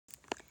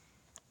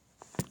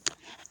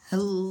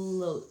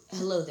Hello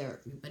there,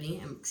 everybody.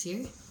 I'm mbrickz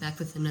here, back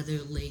with another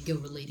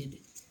Lego-related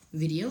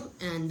video.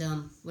 And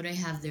what I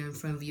have there in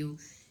front of you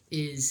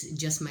is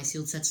just my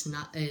sealed sets.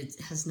 It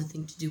has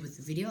nothing to do with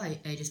the video.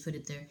 I just put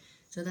it there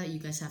so that you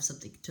guys have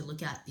something to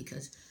look at,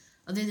 because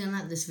other than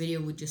that, this video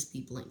would just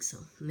be blank. So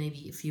maybe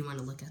if you want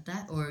to look at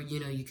that, or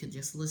you could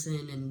just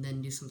listen and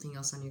then do something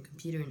else on your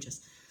computer and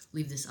just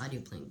leave this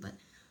audio playing. But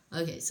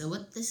okay, so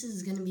what this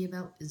is going to be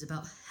about is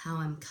about how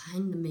I'm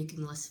kind of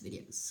making less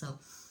videos. So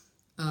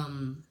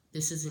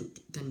this isn't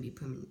going to be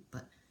permanent,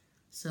 but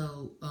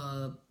so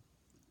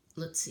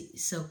let's see.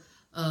 So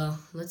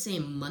let's say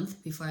a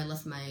month before I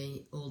left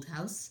my old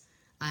house,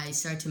 I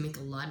started to make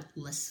a lot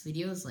less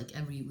videos, like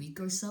every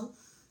week or so.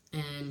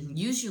 And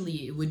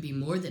usually it would be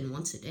more than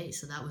once a day,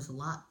 so that was a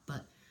lot.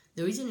 But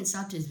the reason it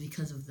stopped is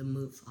because of the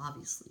move,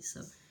 obviously.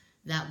 So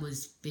that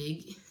was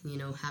big,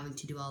 having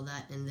to do all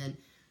that. And then,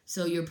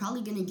 so you're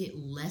probably going to get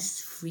less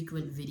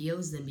frequent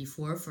videos than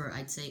before for,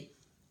 I'd say,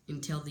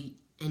 until the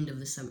end of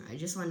the summer. I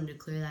just wanted to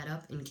clear that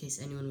up in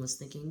case anyone was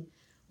thinking,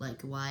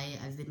 like, why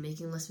I've been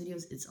making less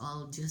videos. It's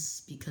all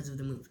just because of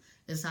the move.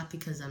 It's not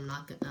because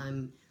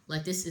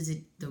this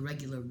isn't the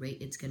regular rate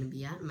it's going to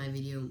be at. My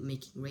video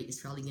making rate is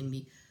probably going to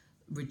be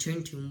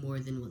returned to more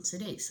than once a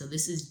day. So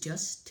this is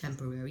just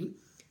temporary,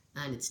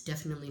 and it's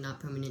definitely not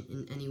permanent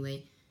in any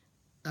way.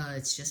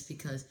 It's just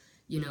because,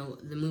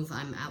 the move,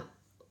 I'm out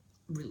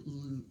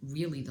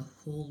really the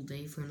whole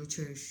day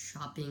furniture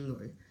shopping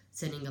or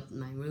setting up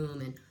my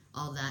room and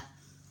all that,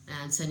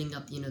 and setting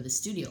up, the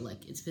studio.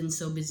 Like, it's been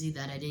so busy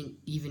that I didn't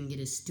even get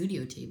a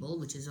studio table,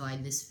 which is why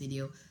this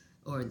video,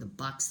 or the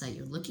box that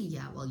you're looking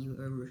at while you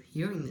are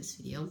hearing this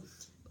video,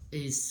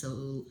 is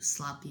so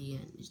sloppy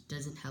and it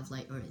doesn't have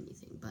light or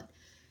anything. But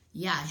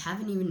yeah, I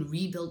haven't even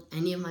rebuilt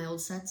any of my old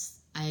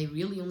sets. I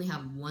really only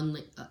have one,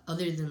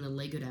 other than the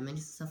Lego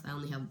Dimensions stuff, I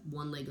only have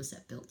one Lego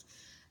set built,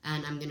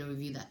 and I'm gonna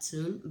review that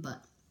soon.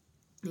 But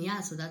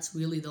yeah, so that's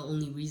really the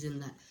only reason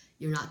that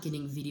you're not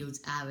getting videos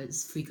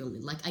as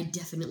frequently. Like, I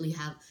definitely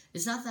have,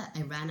 it's not that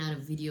I ran out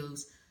of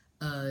videos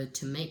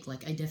to make.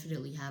 Like, I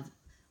definitely have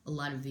a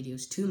lot of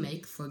videos to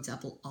make. For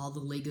example, all the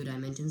Lego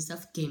Dimension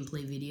stuff,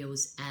 gameplay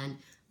videos, and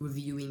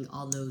reviewing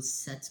all those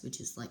sets, which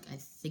is like, I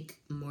think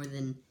more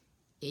than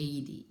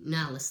 80,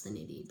 less than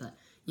 80, but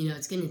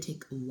it's going to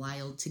take a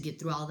while to get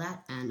through all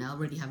that, and I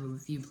already have a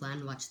review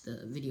plan. Watch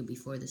the video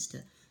before this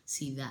to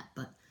see that.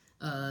 But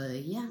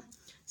yeah,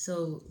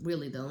 so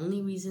really the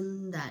only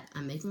reason that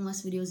I'm making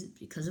less videos is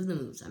because of the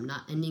moves. I'm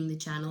not ending the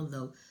channel,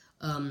 though.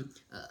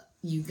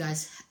 You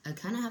guys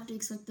kind of have to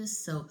expect this.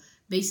 So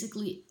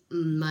basically,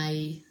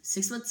 my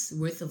 6 months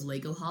worth of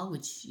Lego haul,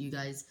 which you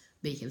guys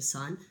may have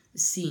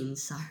seen,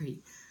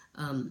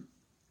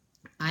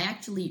 I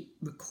actually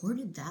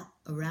recorded that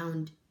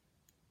around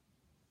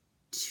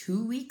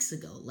 2 weeks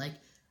ago, like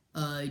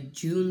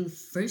June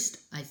 1st,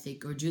 I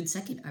think, or June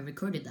 2nd, I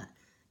recorded that.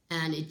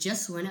 And it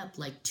just went up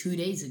like 2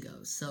 days ago.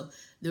 So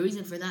the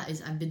reason for that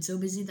is I've been so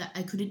busy that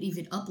I couldn't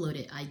even upload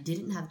it. I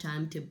didn't have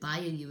time to buy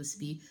a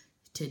USB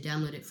to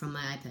download it from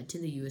my iPad to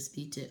the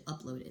USB to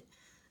upload it.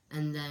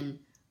 And then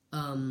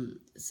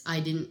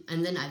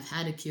and then I've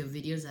had a queue of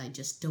videos that I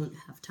just don't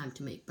have time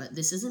to make. But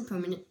this isn't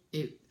permanent.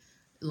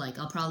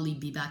 I'll probably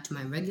be back to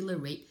my regular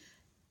rate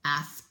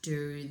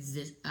after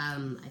this.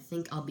 I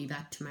think I'll be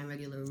back to my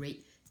regular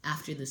rate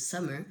after the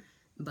summer.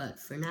 But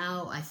for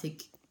now, I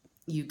think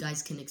you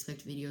guys can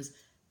expect videos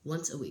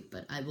once a week,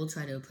 but I will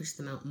try to push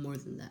them out more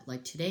than that.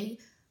 Like today,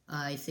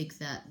 I think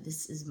that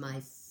this is my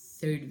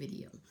 3rd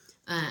video.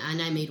 And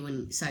I made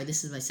one,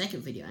 this is my 2nd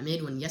video. I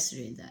made one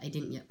yesterday that I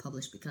didn't yet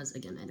publish because,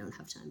 again, I don't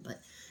have time.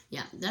 But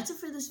yeah, that's it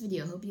for this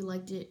video. Hope you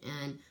liked it,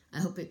 and I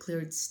hope it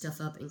cleared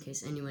stuff up in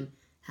case anyone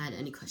had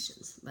any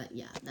questions. But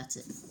yeah, that's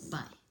it.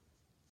 Bye.